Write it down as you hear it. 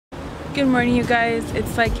Good morning, you guys.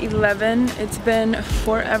 It's like 11. It's been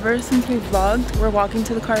forever since we vlogged. We're walking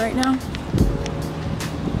to the car right now.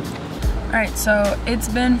 Alright, so it's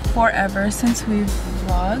been forever since we've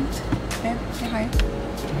vlogged. Babe, say hi.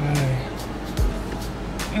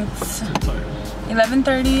 Hi. It's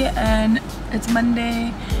 11:30 and it's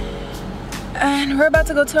Monday. And we're about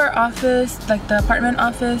to go to our office, like the apartment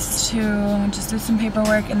office, to just do some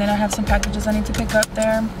paperwork, and then I have some packages I need to pick up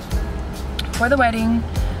there for the wedding,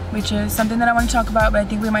 which is something that I want to talk about, but I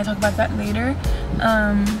think we might talk about that later.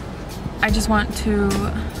 I just want to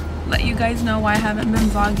let you guys know why I haven't been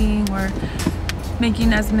vlogging or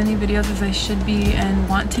making as many videos as I should be and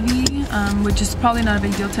want to be, which is probably not a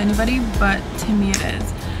big deal to anybody, but to me it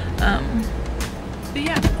is. But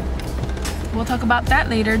yeah, we'll talk about that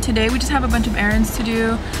later. Today we just have a bunch of errands to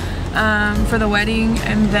do for the wedding,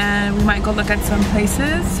 and then we might go look at some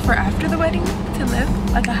places for after the wedding to live,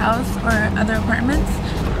 like a house or other apartments.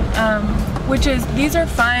 Which is, these are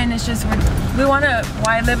fine, it's just we want to,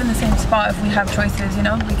 why live in the same spot if we have choices, you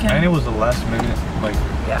know? We can. And it was the last minute, like,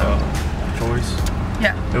 choice.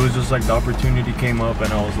 Yeah. It was just like the opportunity came up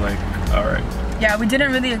and I was like, alright. Yeah, we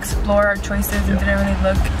didn't really explore our choices and didn't really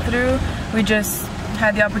look through. We just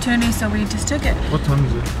had the opportunity, so we just took it. What time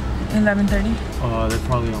is it? 11:30. They're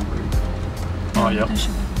probably on break. Oh, yep.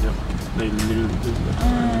 Yep. They literally did that.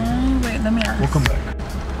 Wait, let me ask. We'll come back.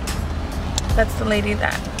 That's the lady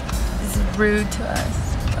that is rude to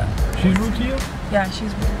us. She's rude to you? Yeah,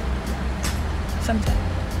 she's rude. Sometimes.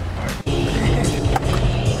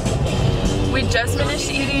 We just finished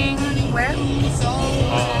eating, where?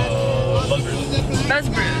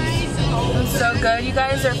 Buzzbrews. It was so good. You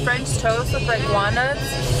guys, are French toast with like walnuts,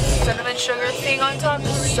 cinnamon sugar thing on top.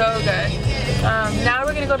 It's so good. Now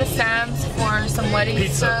we're gonna go to Sam's for some wedding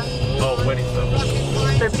stuff. Oh, wedding stuff.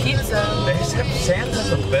 For pizza. Sam's has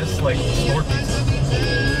the best like store pizza.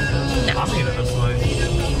 No. I'm eating this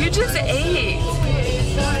place. You just ate.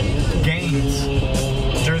 Gaines.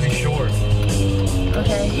 Jersey Shore.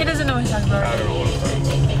 Okay, he doesn't know what he's talking about. I don't know what I'm talking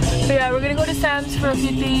about. But yeah, we're gonna go to Sam's for a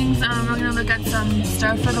few things. We're gonna look at some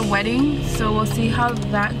stuff for the wedding, so we'll see how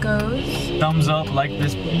that goes. Thumbs up, like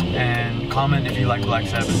this, and comment if you like Black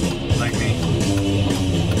Sabbath, like me.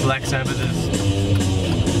 Black Sabbath is...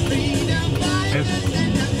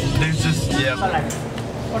 There's just, yeah.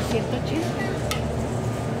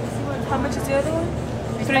 How much is the other one?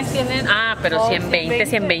 Ah, pero 120,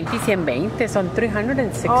 120, 120. Son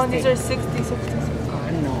 360. Oh, and these are 60, 60.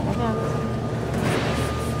 Ah, no.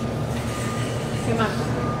 ¿Qué más?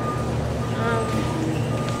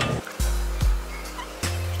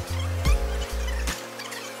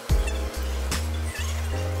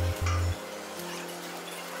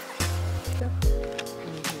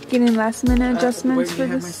 Getting last minute adjustments for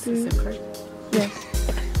the suit. Yes.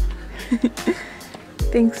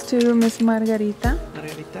 Thanks to Miss Margarita.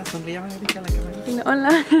 Margarita, sonríe Margarita, la cámara.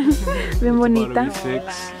 Hola. Bien bonita.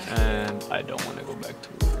 6, and I don't want to go back to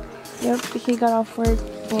work. Yep, he got off work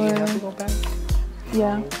for... You have to go back?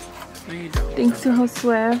 Yeah. No, you don't. Thanks to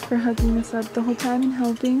Josue for hugging us up the whole time and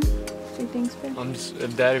helping. Say thanks, babe.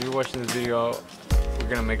 Dad, if you're watching this video, we're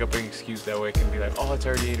gonna make up an excuse that way. It can be like, oh, it's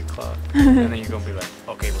already 8 o'clock. And then you're gonna be like,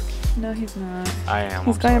 okay, look. No, he's not. I am.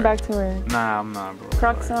 He's going back to work. Nah, I'm not, bro.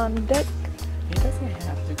 Crocs on deck. He doesn't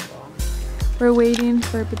have to go. We're waiting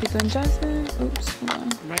for Pepito and Jasmine. Oops, hold on.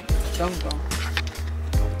 Right, don't go.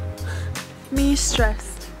 Me stressed.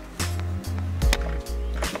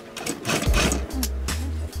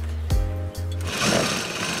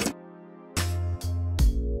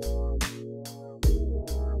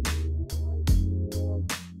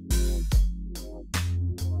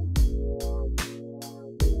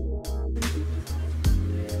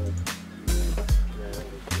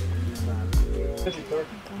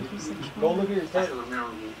 Go look at your phone.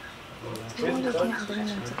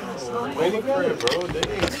 Waiting for it, bro.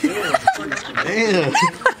 Damn.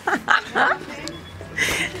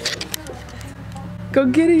 Go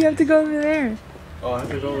get it. You have to go over there. Oh, I have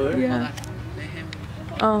to go over there? Yeah.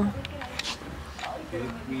 Oh.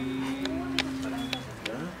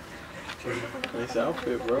 Nice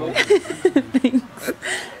outfit, bro. Thanks.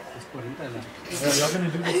 Y'all gonna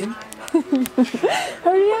do the thing?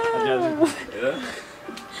 Hurry up. Yeah.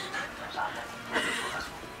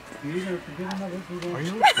 Are you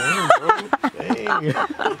recording, bro? Dang.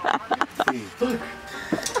 Look.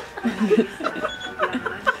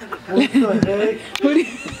 What the heck? What do you...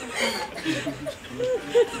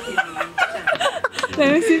 Let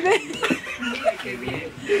me see that.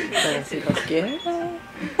 Pero si lo quieres.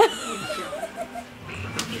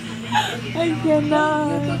 I cannot.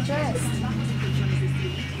 You'll get dressed.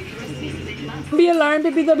 Be alarmed,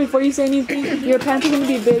 Pepito, before you say anything. Your pants are gonna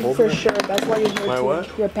be big for sure. That's why you're here. My too.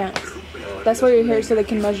 what? Your pants. That's why you're here, so they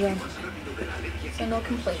can measure them. So no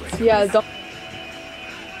complaints. Yeah, don't.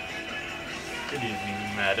 Good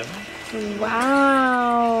evening, madam.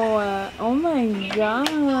 Wow. Oh my god.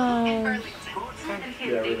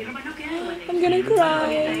 I'm gonna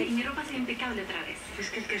cry.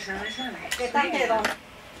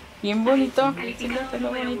 Bien bonito.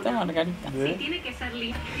 Pelo bonito, Margarita.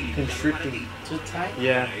 Constricting. Too tight?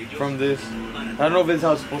 Yeah, from this. I don't know if it's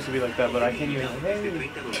how it's supposed to be like that, but I can't even.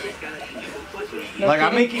 Hey. Like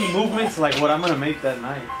I'm making movements like what I'm gonna make that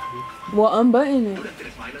night. Well, unbutton it.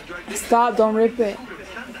 Stop, don't rip it.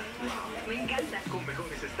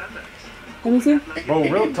 Let me see. Bro,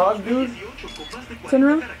 real talk, dude. Turn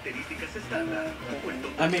around.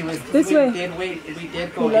 I mean, This way. we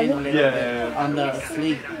did go in a little bit on the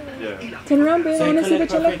sleeve. Yeah. Turn around, babe. I So wanna it see could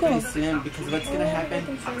what look you look perfectly like. slim, because what's gonna happen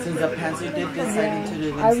since the pants you did decide into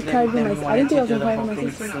the I was tired with then my- we I didn't think I was wanted to do gonna the fight whole with my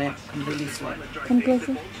thing sister. slim, completely slim. Come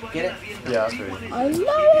closer. Get it? Yeah, that's right. I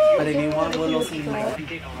love But if you want, we'll also see more.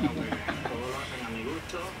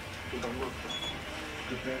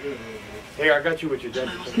 Hey, I got you with your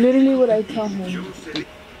jacket. it. Literally what I tell him.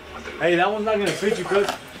 Hey, that one's not gonna fit you, cuz.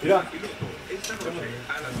 Yeah.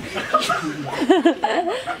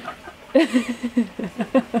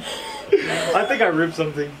 I think I ripped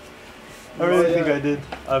something. I really think I did.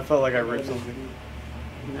 I felt like I ripped something.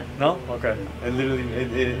 No? Okay. It literally,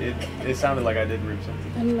 it sounded like I did rip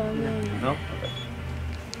something. I love it. No? Okay.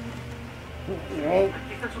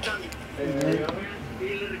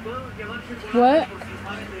 What?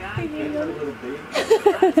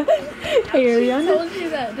 Hey, Ariana. Told you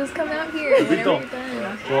that. Just come out here whenever you're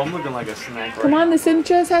done. Well, I'm looking like a snack right Come on, the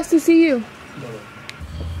Cinchas has to see you.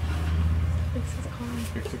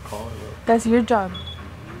 Fix the collar. That's your job.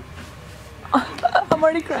 I'm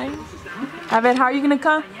already crying. Abed, how are you gonna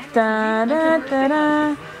come? Da, da, da,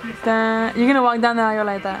 da, da. You're gonna walk down the aisle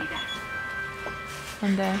like that.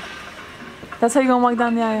 And then. That's how you're gonna walk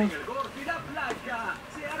down the aisle.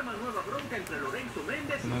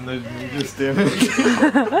 And then there's me just standing.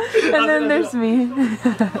 And then there's me.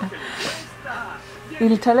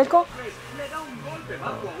 Il teleco?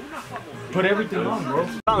 Put everything on, bro.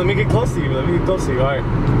 Let me get close to you. Let me get close to you. All right.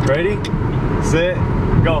 Ready? Set.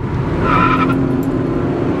 Go.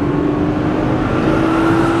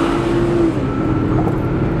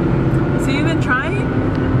 So you've been trying?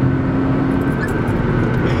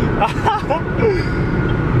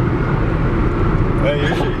 Hey,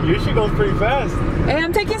 your shit goes pretty fast. Hey,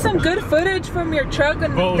 I'm taking some good footage from your truck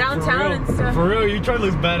and Bro, downtown and stuff. For real, your truck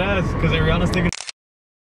looks badass because Ariana's taking.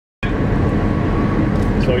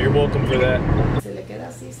 So you're welcome for that. Se le queda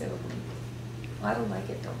así, se lo pone. I don't like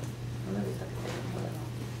it though. No me gusta que se lo ponga.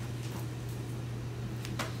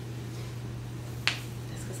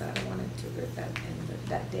 That's because I don't want it to rip that, and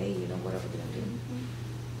that day, you know, whatever we're gonna do.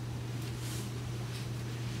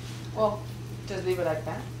 Well, just leave it like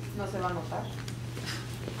that. No se va a notar.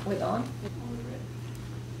 With on?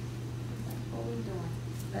 What are we doing?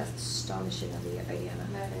 That's astonishing, Ariana.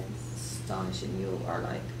 That is. Astonishing. You are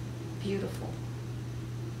like beautiful.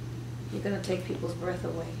 You're gonna take people's breath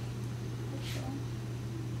away.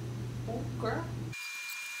 Oh, girl.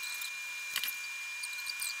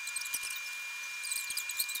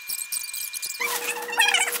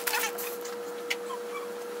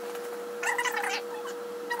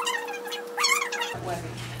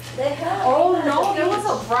 Oh no, there was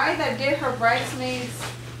a bride that did her bridesmaids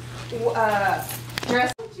dress.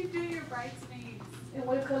 How did you do your bridesmaids? And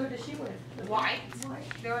what color does she wear? White.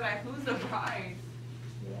 They were like, who's the bride?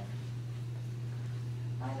 Yeah.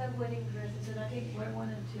 I love wedding dresses and I didn't wear one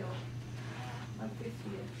until my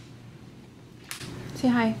 50th. Say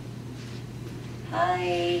hi.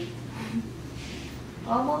 Hi.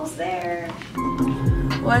 Almost there.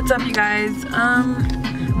 What's up, you guys?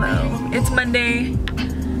 Well, it's Monday.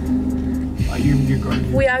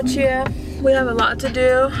 We out here. We have a lot to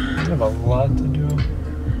do. I have a lot to do.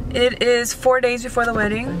 It is 4 days before the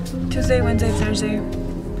wedding. Tuesday, Wednesday, Thursday,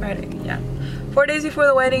 Friday. Yeah. 4 days before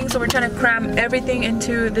the wedding, so we're trying to cram everything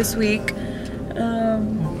into this week.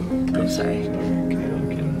 I'm sorry.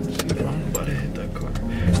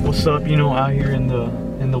 What's up? You know, out here in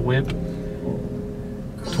the whip.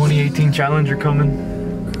 2018 Challenger coming.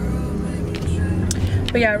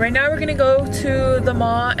 But yeah, right now we're gonna go to the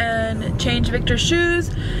mall and change Victor's shoes,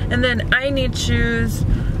 and then I need shoes,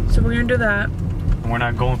 so we're gonna do that. We're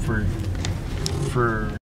not going for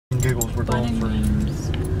giggles. We're Fun going and for.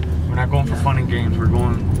 games. We're not going for fun and games. We're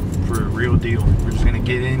going for a real deal. We're just gonna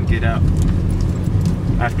get in, get out.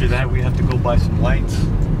 After that, we have to go buy some lights.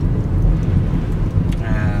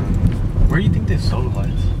 And Where do you think they sold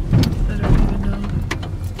lights? I don't even know.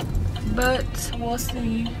 But we'll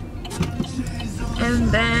see. And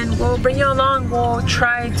then we'll bring you along. We'll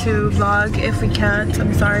try to vlog if we can't.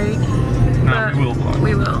 I'm sorry. No, we will vlog.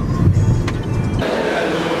 We will.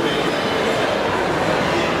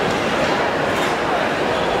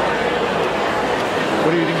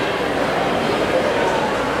 What are you eating?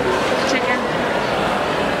 Chicken.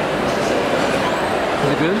 Is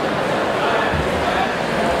it good?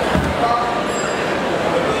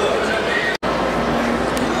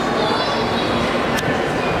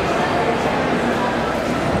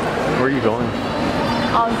 Where are you going?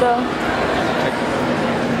 Aldo.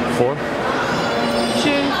 For?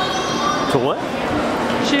 Shoes. To what?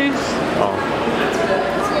 Shoes. Oh.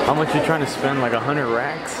 How much you trying to spend? Like 100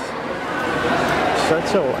 racks?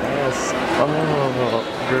 Shut your ass. Oh,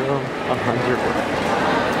 girl. 100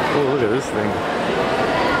 racks. Oh, look at this thing.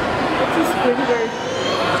 It's a Squidward.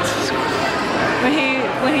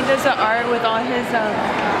 When he does the art with all his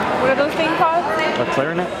what are those things called? A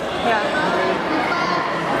clarinet? Yeah.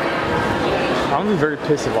 I'm gonna be very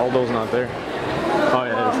pissed if Aldo's not there. Oh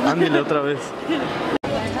yeah, Ándale otra vez.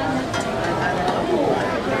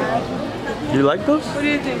 You like those? What do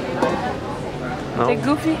you think? No. They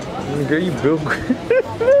goofy? Girl, you built.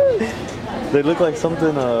 They look like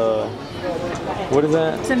something. What is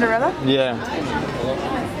that? Cinderella? Yeah.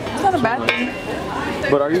 It's not a bad thing.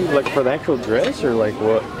 But are you like for the actual dress or like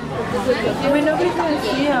what? I mean, nobody's gonna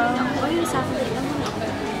see them.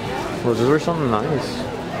 Well, just wear something nice.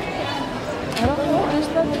 I don't know. There's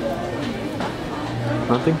nothing.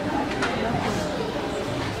 Nothing?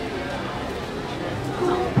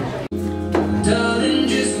 Darling,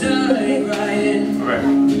 just dive right in. Okay,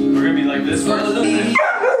 we're gonna be like this first.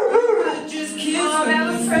 Just kiss me. Not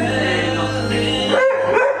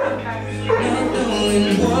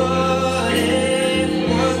knowing what it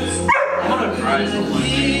was. I'm gonna cry so much.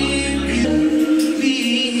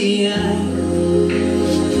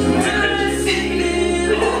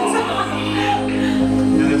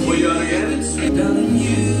 Can I pull you out again?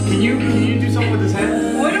 Can you do something with his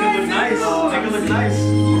hand? What do I do? Nice. Make it look nice.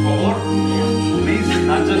 Por favor. Please,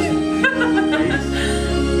 not just. Please.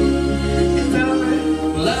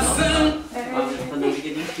 Well, I found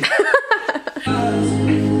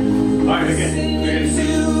Alright, again. to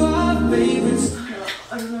our favorites.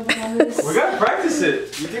 We gotta practice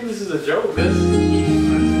it. You think this is a joke? This?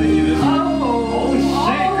 Thank you. This. Oh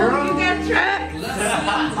shit, girl. You got tricked.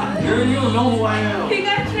 Girl, you don't know who I am. He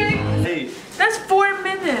got tricked. Hey, That's 4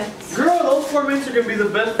 minutes. girl, those 4 minutes are gonna be the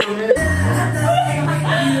best 4 minutes. I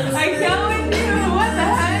can't with you. What the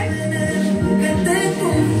heck?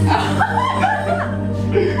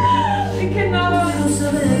 I cannot.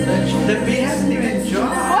 The beat hasn't even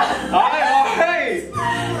dropped. Alright.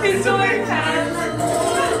 He's going fast.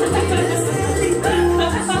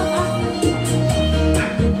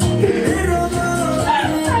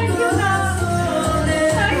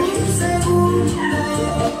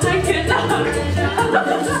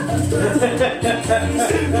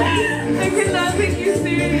 I cannot take you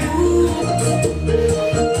serious.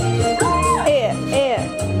 Yeah.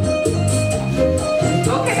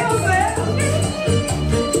 Okay, Jose.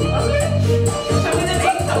 Okay. Show me them 8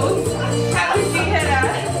 toes. Have your big head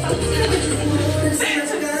out.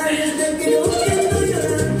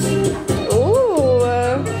 Ooh.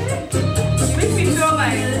 You make me feel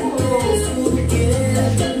like.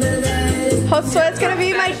 Josue's gonna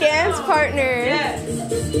be my dance partner. Yes.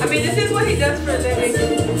 I mean, this is what he does for a living.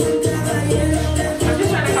 I'm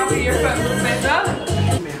just trying to copy your foot movements, ¿no?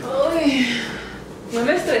 Uy, no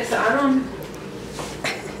me estresaron.